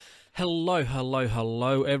Hello, hello,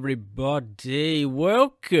 hello, everybody.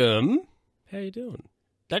 Welcome. How you doing?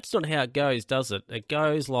 That's not how it goes, does it? It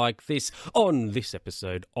goes like this. On this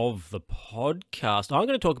episode of the podcast, I'm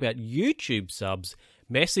going to talk about YouTube subs,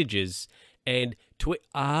 messages, and Twitter.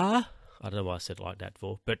 I don't know why I said it like that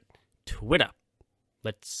for, but Twitter.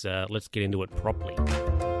 Let's get into it properly.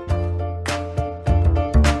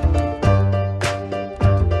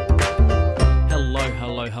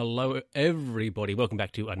 Hello, everybody. Welcome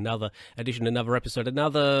back to another edition, another episode,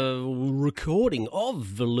 another recording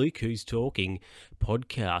of the Luke Who's Talking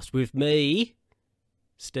podcast with me,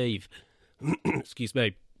 Steve. Excuse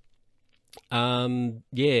me.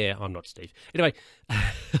 Yeah, I'm not Steve. Anyway,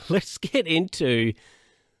 let's get into...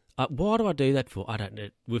 why do I do that for? I don't know.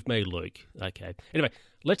 With me, Luke. Okay. Anyway,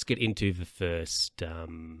 let's get into the first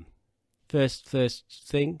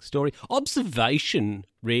story. Observation,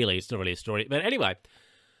 really. It's not really a story. But anyway...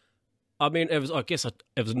 I mean, it was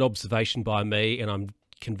an observation by me, and I'm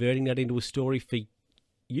converting that into a story for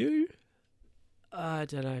you? I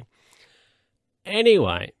don't know.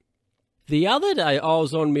 Anyway, the other day I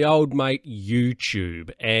was on my old mate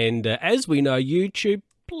YouTube, and as we know, YouTube,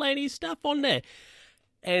 plenty of stuff on there.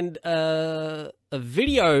 And a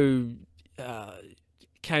video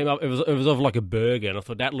came up. It was of like a burger, and I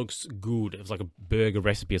thought, that looks good. It was like a burger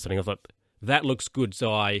recipe or something. I thought, that looks good,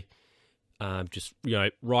 so I just,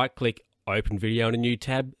 right-click, open video in a new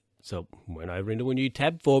tab. So went over into a new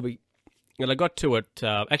tab for me. And I got to it.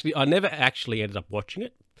 Actually, I never actually ended up watching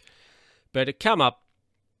it. But it come up.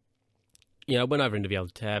 Went over into the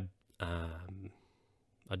other tab. I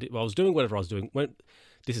was doing whatever I was doing.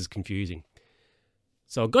 This is confusing.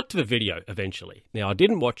 So I got to the video eventually. Now, I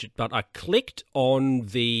didn't watch it, but I clicked on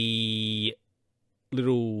the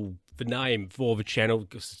name for the channel,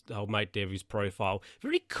 because old mate there, his profile,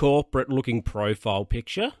 very corporate-looking profile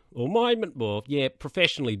picture,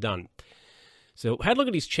 professionally done. So I had a look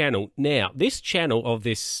at his channel. Now, this channel of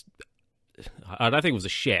this, I don't think it was a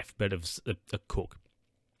chef, but it was a cook.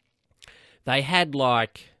 They had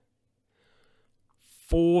like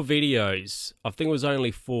 4 videos. I think it was only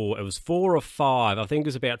 4. It was 4 or 5. I think it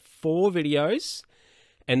was about 4 videos.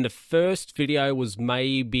 And the first video was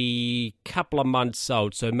maybe a couple of months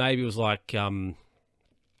old, so maybe it was like 1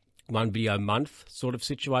 video a month sort of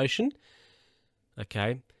situation.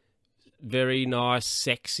 Okay. Very nice,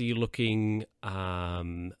 sexy-looking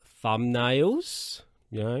thumbnails,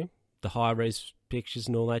 the high-res pictures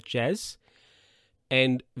and all that jazz.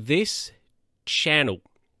 And this channel,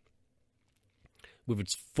 with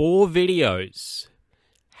its 4 videos,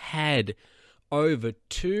 had over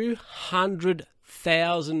 200,000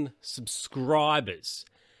 subscribers,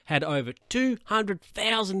 had over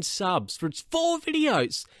 200,000 subs for its 4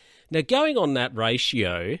 videos. Now, going on that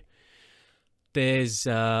ratio, there's,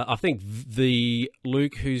 I think, the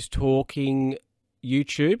Luke Who's Talking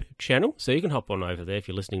YouTube channel. So you can hop on over there if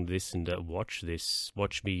you're listening to this and watch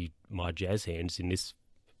my jazz hands in this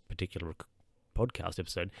particular podcast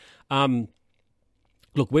episode.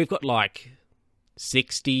 Look, we've got like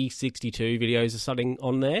 60, 62 videos or something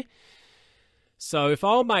on there. So if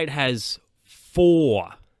old mate has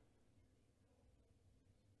 4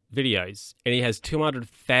 videos and he has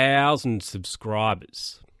 200,000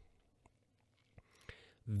 subscribers,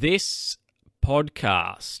 this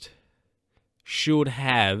podcast should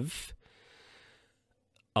have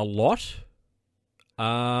a lot. Do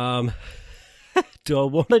I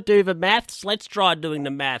want to do the maths? Let's try doing the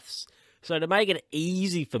maths. So to make it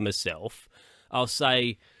easy for myself, I'll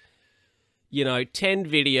say, 10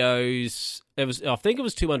 videos. I think it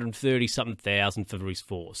was 230-something thousand for his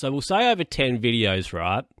 4. So we'll say over 10 videos,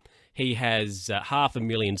 right? He has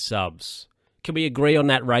 500,000 subs. Can we agree on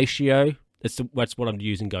that ratio? That's what I'm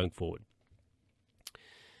using going forward.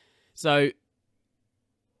 So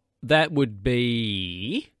that would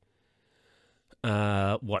be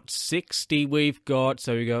 60 we've got.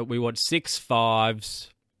 So we want 6 5s,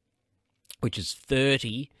 which is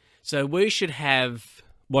 30. So we should have,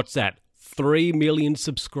 what's that? 3 million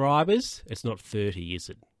subscribers? It's not 30, is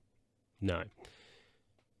it? No.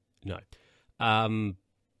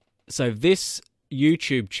 So this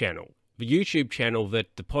YouTube channel, the YouTube channel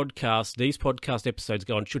that these podcast episodes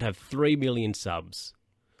go on, should have 3 million subs.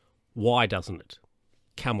 Why doesn't it?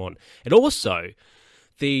 Come on. And also,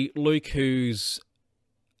 the Luke Who's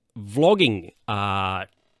vlogging,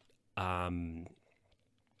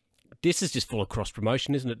 this is just full of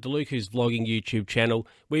cross-promotion, isn't it? The Luke Who's Vlogging YouTube channel.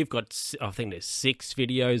 We've got, I think there's 6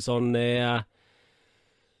 videos on there.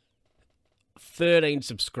 13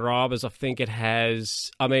 subscribers, I think it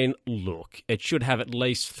has. I mean, look, it should have at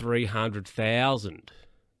least 300,000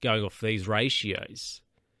 going off these ratios.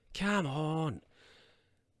 Come on.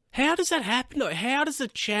 How does that happen? How does a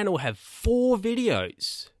channel have 4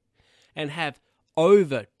 videos and have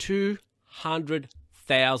over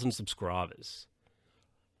 200,000 subscribers?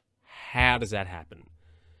 How does that happen?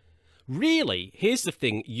 Really, here's the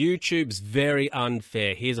thing. YouTube's very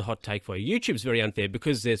unfair. Here's a hot take for you. YouTube's very unfair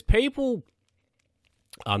because there's people,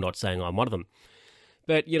 I'm not saying I'm one of them,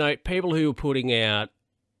 but, people who are putting out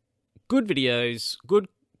good videos, good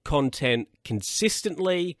content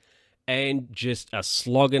consistently, and just are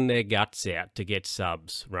slogging their guts out to get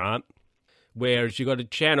subs, right? Whereas you got a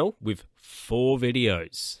channel with 4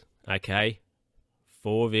 videos, okay?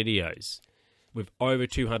 4 videos with over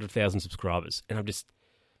 200,000 subscribers. And I'm just,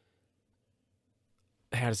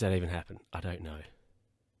 how does that even happen? I don't know.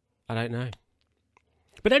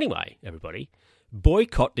 But anyway, everybody,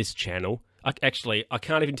 boycott this channel. I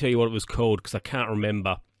can't even tell you what it was called because I can't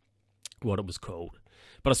remember what it was called.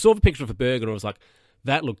 But I saw the picture of a burger and I was like,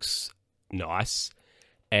 that looks nice.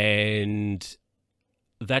 And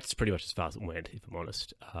that's pretty much as far as it went, if I'm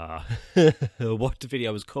honest. What the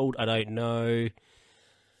video was called, I don't know.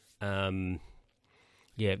 Yeah,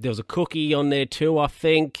 there was a cookie on there too, I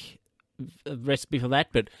think. A recipe for that.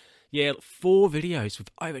 But yeah, 4 videos with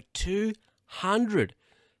over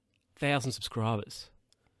 200,000 subscribers.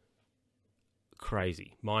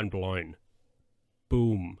 Crazy. Mind blown.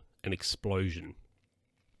 Boom. An explosion.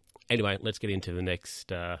 Anyway, let's get into the next.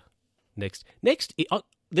 The next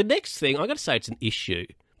thing, I got to say, it's an issue.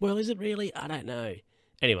 Well, is it really? I don't know.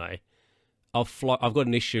 Anyway, I've got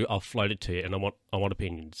an issue. I'll float it to you, and I want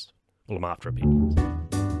opinions. Well, I'm after opinions.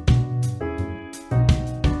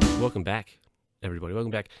 Welcome back, everybody.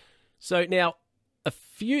 Welcome back. So now,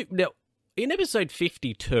 in episode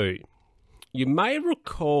 52, you may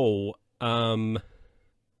recall, Mum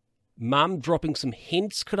dropping some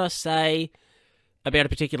hints, could I say, about a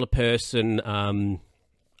particular person.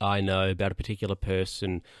 I know about a particular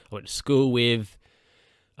person I went to school with.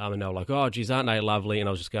 And they were like, oh, geez, aren't they lovely? And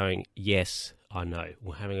I was just going, yes, I know.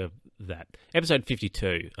 We're having that. Episode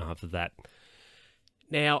 52 after that.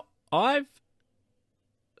 Now,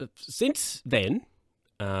 since then,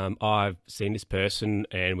 I've seen this person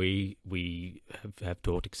and we have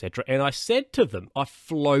talked, etc. And I said to them, I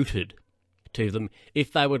floated to them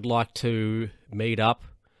if they would like to meet up,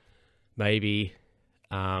 maybe,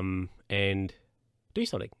 and do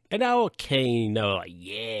something. And they were keen. They were like,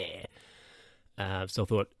 yeah. So I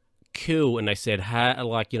thought, cool. And they said,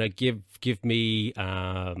 give me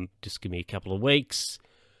a couple of weeks.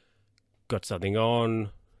 Got something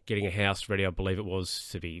on. Getting a house ready, I believe it was,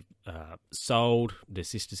 to be sold. Their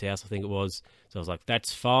sister's house, I think it was. So I was like,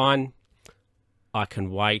 that's fine. I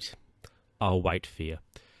can wait. I'll wait for you.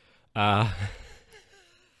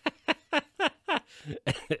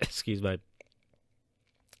 Excuse me.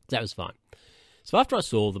 That was fine. So after I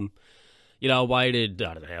saw them, I waited,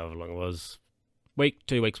 I don't know however long it was, week,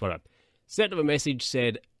 2 weeks, whatever. Sent them a message,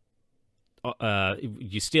 said,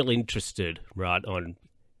 you're still interested, right, on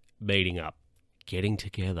meeting up, getting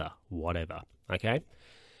together, whatever, okay?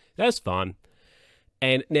 That's fine.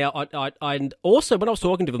 And now, I also, when I was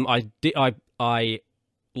talking to them, I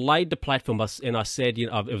laid the platform and I said,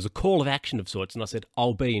 it was a call of action of sorts, and I said,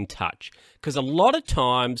 I'll be in touch. Because a lot of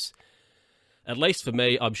times, at least for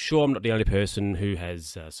me, I'm sure I'm not the only person who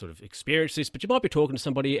has sort of experienced this, but you might be talking to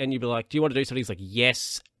somebody and you'd be like, do you want to do something? He's like,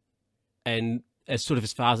 yes. And as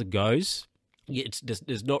far as it goes,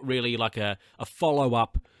 there's not really like a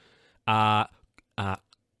follow-up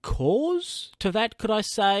cause to that, could I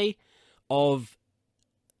say, of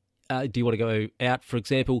do you want to go out, for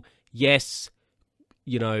example? Yes,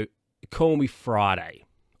 call me Friday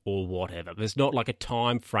or whatever. There's not like a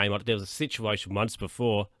time frame. There was a situation once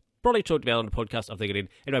before, probably talked about it on the podcast, I'm thinking.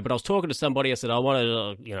 Anyway, but I was talking to somebody, I said, I'd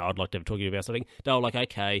like to talk to you about something. They were like,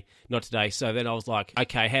 okay, not today. So then I was like,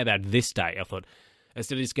 okay, how about this day? I thought,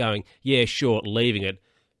 instead of just going, yeah, sure, leaving it,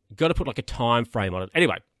 got to put like a time frame on it.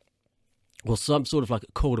 Anyway, well, some sort of like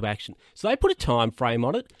a call to action. So they put a time frame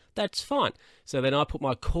on it. That's fine. So then I put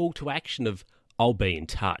my call to action of, I'll be in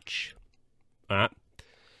touch. All right?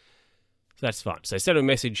 So that's fine. So I sent them a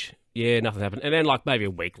message. Yeah, nothing happened. And then like maybe a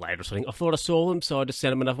week later or something, I thought I saw them. So I just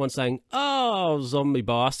sent them another one saying, oh, I was on my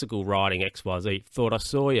bicycle riding XYZ. Thought I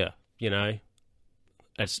saw you,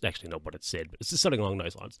 That's actually not what it said, but it's just something along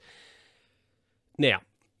those lines. Now,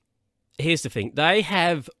 here's the thing. They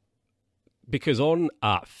have, because on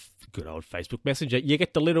good old Facebook Messenger, you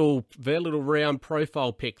get their little round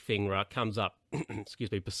profile pic thing, right, comes up, excuse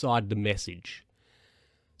me, beside the message.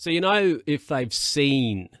 So if they've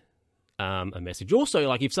seen a message. Also,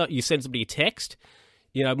 like if you send somebody a text,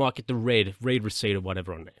 might get the read receipt or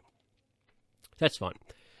whatever on there. That's fine.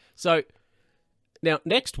 So now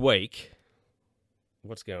next week,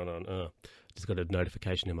 What's going on? Oh, just got a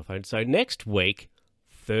notification in my phone. So next week,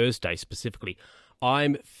 Thursday specifically,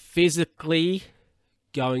 I'm physically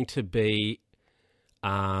going to be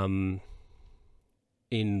in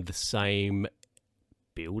the same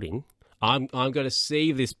building. I'm going to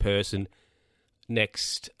see this person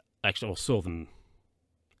next. Actually, I saw them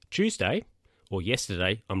Tuesday or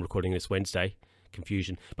yesterday. I'm recording this Wednesday.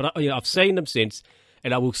 Confusion, but I've seen them since,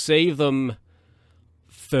 and I will see them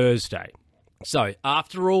Thursday. So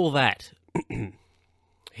after all that,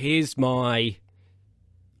 here's my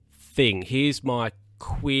thing. Here's my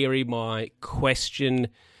query, my question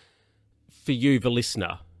for you, the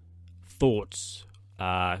listener. Thoughts.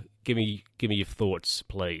 Give me your thoughts,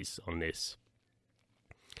 please, on this.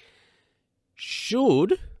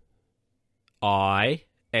 Should I,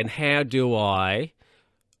 and how do I,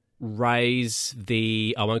 raise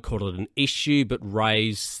the, I won't call it an issue, but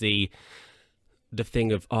raise the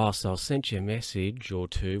thing of, so I sent you a message or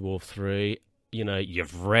two or three,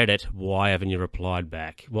 you've read it, why haven't you replied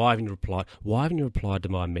back? Why haven't you replied to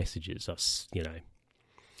my messages?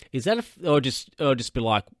 Is that or just be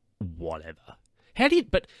like, whatever? How do you,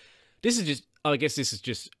 but this is just, I guess this is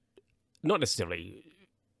just not necessarily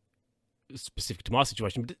specific to my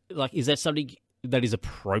situation, but like, is that something that is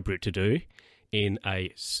appropriate to do in a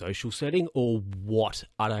social setting, or what?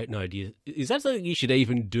 I don't know. Is that something you should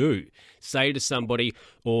even do? Say to somebody,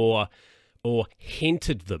 or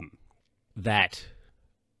hinted them that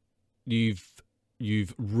you've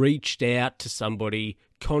reached out to somebody,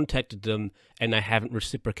 contacted them, and they haven't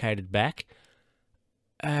reciprocated back?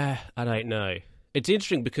 I don't know. It's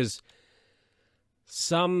interesting because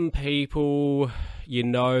some people,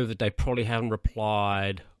 that they probably haven't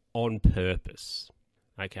replied on purpose.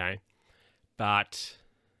 Okay. But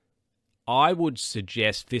I would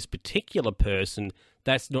suggest this particular person,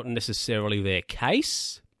 that's not necessarily their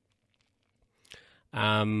case.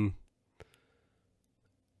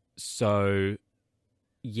 So,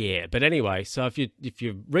 yeah. But anyway, so if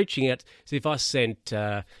you're reaching out, so if I sent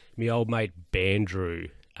my old mate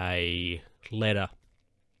Bandrew a letter,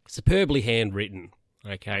 superbly handwritten,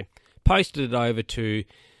 okay, posted it over to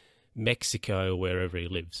Mexico, wherever he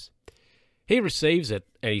lives. He receives it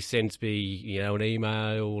and he sends me, an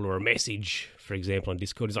email or a message, for example, on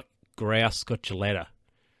Discord. He's like, "Grouse, got your letter."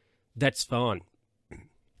 That's fine.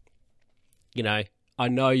 I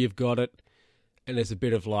know you've got it, and there's a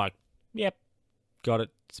bit of like, yep, got it,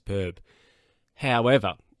 superb.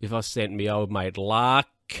 However, if I sent me old mate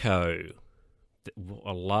Larko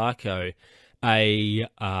a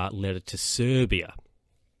letter to Serbia,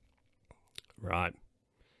 right,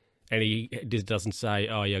 and he just doesn't say,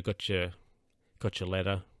 "Oh yeah, got your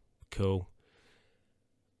letter, cool,"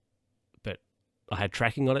 but I had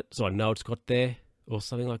tracking on it, so I know it's got there, or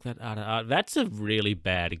something like that. I don't know. That's a really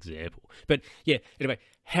bad example. But yeah, anyway,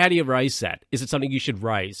 how do you raise that? Is it something you should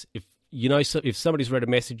raise? If somebody's read a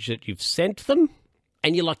message that you've sent them,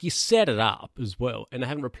 and you set it up as well, and they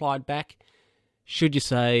haven't replied back, should you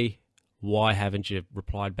say, "Why haven't you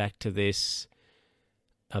replied back to this?"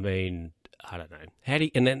 I mean, I don't know.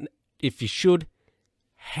 And then if you should,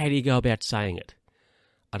 how do you go about saying it?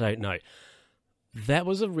 I don't know. That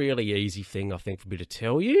was a really easy thing, I think, for me to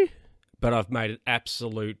tell you, but I've made an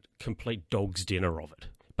absolute, complete dog's dinner of it.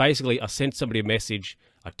 Basically, I sent somebody a message.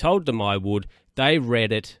 I told them I would. They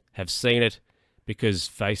read it, have seen it, because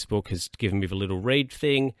Facebook has given me the little read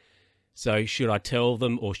thing. So should I tell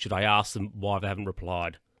them, or should I ask them why they haven't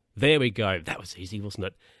replied? There we go. That was easy, wasn't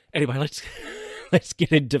it? Anyway, let's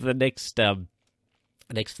get into the next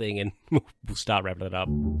thing, and we'll start wrapping it up.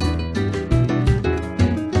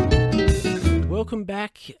 Welcome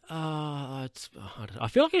back. I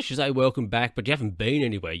feel like I should say welcome back, but you haven't been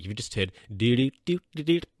anywhere. You've just heard and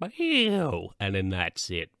then that's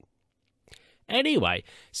it. Anyway,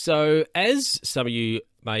 so as some of you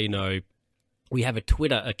may know, we have a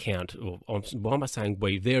Twitter account. Why am I saying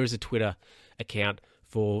we? There is a Twitter account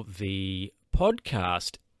for the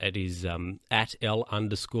podcast. It is at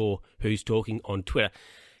 @L_Who's Talking on Twitter.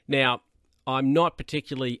 Now, I'm not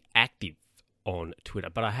particularly active on Twitter,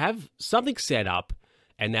 but I have something set up,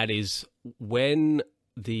 and that is when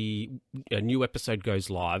a new episode goes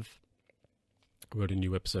live.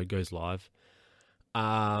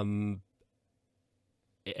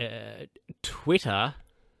 Twitter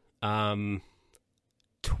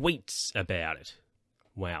tweets about it.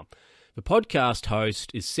 Wow. The podcast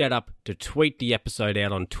host is set up to tweet the episode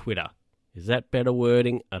out on Twitter. Is that better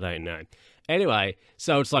wording? I don't know. Anyway,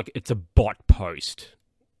 so it's a bot post,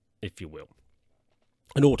 if you will.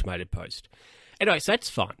 An automated post. Anyway, so that's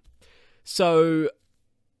fine. So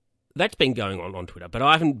that's been going on Twitter, but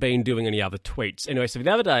I haven't been doing any other tweets. Anyway, so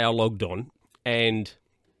the other day I logged on and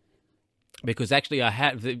because actually I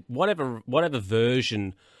have whatever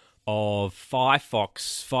version of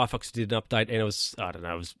Firefox did an update, and it was, I don't know,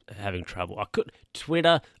 I was having trouble.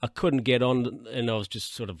 Twitter, I couldn't get on, and I was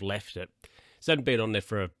just sort of left it. So I hadn't been on there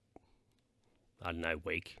for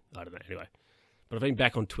week. I don't know, anyway. But I've been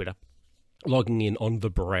back on Twitter, logging in on the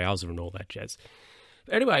browser and all that jazz.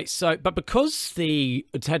 Anyway, but because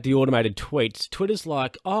it's had the automated tweets, Twitter's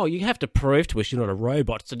like, oh, you have to prove to us you're not a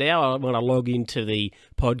robot. So now when I log into the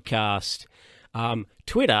podcast,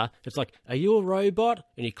 Twitter, it's like, are you a robot?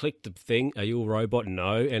 And you click the thing, are you a robot?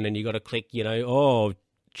 No. And then you got to click,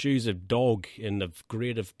 choose a dog in the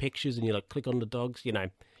grid of pictures, and you click on the dogs,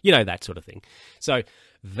 that sort of thing. So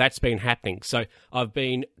that's been happening. So I've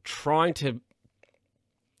been trying to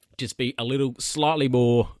just be slightly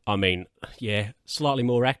more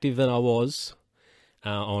active than I was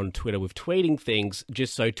on Twitter with tweeting things,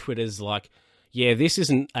 just so Twitter's like, yeah, this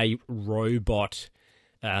isn't a robot,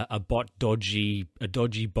 a dodgy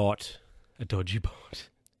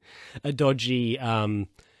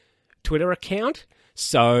Twitter account.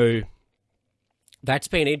 So that's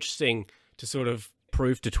been interesting to sort of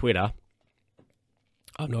prove to Twitter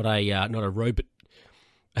I'm not a robot,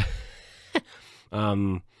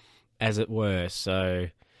 as it were. So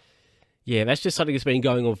yeah, that's just something that's been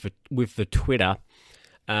going on with the Twitter.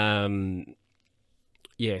 So I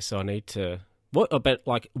need to. What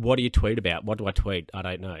do you tweet about? What do I tweet? I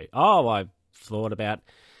don't know. Oh, I've thought about.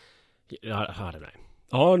 I don't know.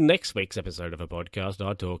 On next week's episode of a podcast,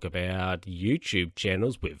 I talk about YouTube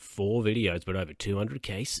channels with 4 videos but over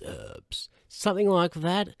 200k subs. Something like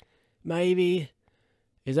that, maybe.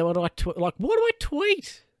 Is that what I tweet? What do I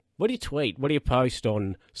tweet? What do you tweet? What do you post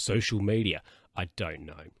on social media? I don't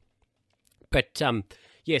know. But so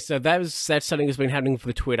that's something that's been happening for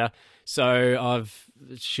the Twitter. So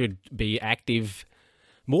should be active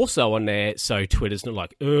more so on there. So Twitter's not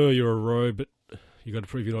like, oh, you're a robot. You got to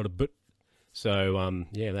prove you're not a bit. So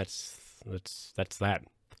that's that.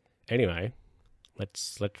 Anyway,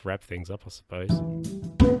 let's wrap things up, I suppose.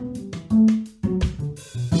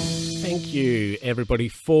 Thank you everybody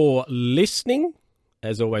for listening,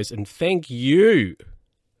 as always, and thank you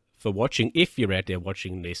for watching, if you're out there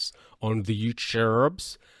watching this on the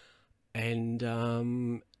YouTubes. And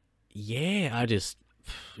I just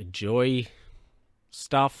enjoy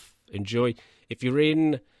stuff. If you're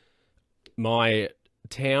in my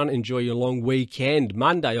town, enjoy your long weekend.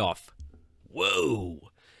 Monday off. Whoa.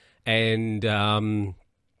 And so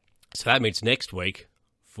that means next week,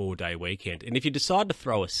 4-day weekend. And if you decide to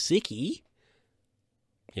throw a sickie,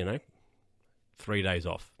 3 days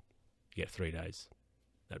off. You get 3 days.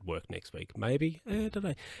 That'd work next week. Maybe. I don't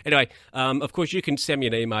know. Anyway, of course, you can send me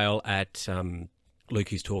an email at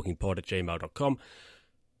lukewho'stalkingpod@gmail.com.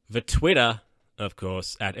 The Twitter, of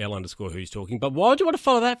course, at L_who's_talking. But why do you want to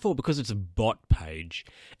follow that for? Because it's a bot page.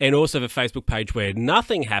 And also the Facebook page where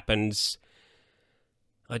nothing happens.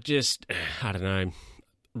 I don't know.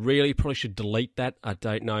 Really probably should delete that. I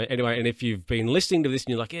don't know. Anyway, and if you've been listening to this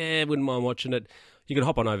and you're like, yeah, wouldn't mind watching it, you can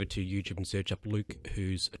hop on over to YouTube and search up Luke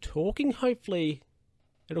Who's Talking. Hopefully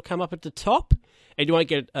it'll come up at the top. And you won't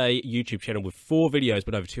get a YouTube channel with 4 videos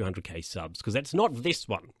but over 200k subs, because that's not this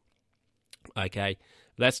one. Okay?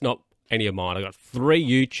 That's not any of mine. I've got 3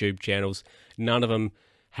 YouTube channels. None of them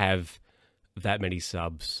have that many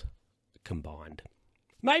subs combined.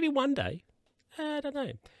 Maybe one day. I don't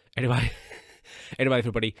know. Anyway,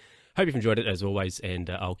 everybody, hope you've enjoyed it as always, and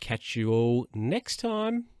I'll catch you all next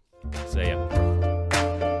time. See ya.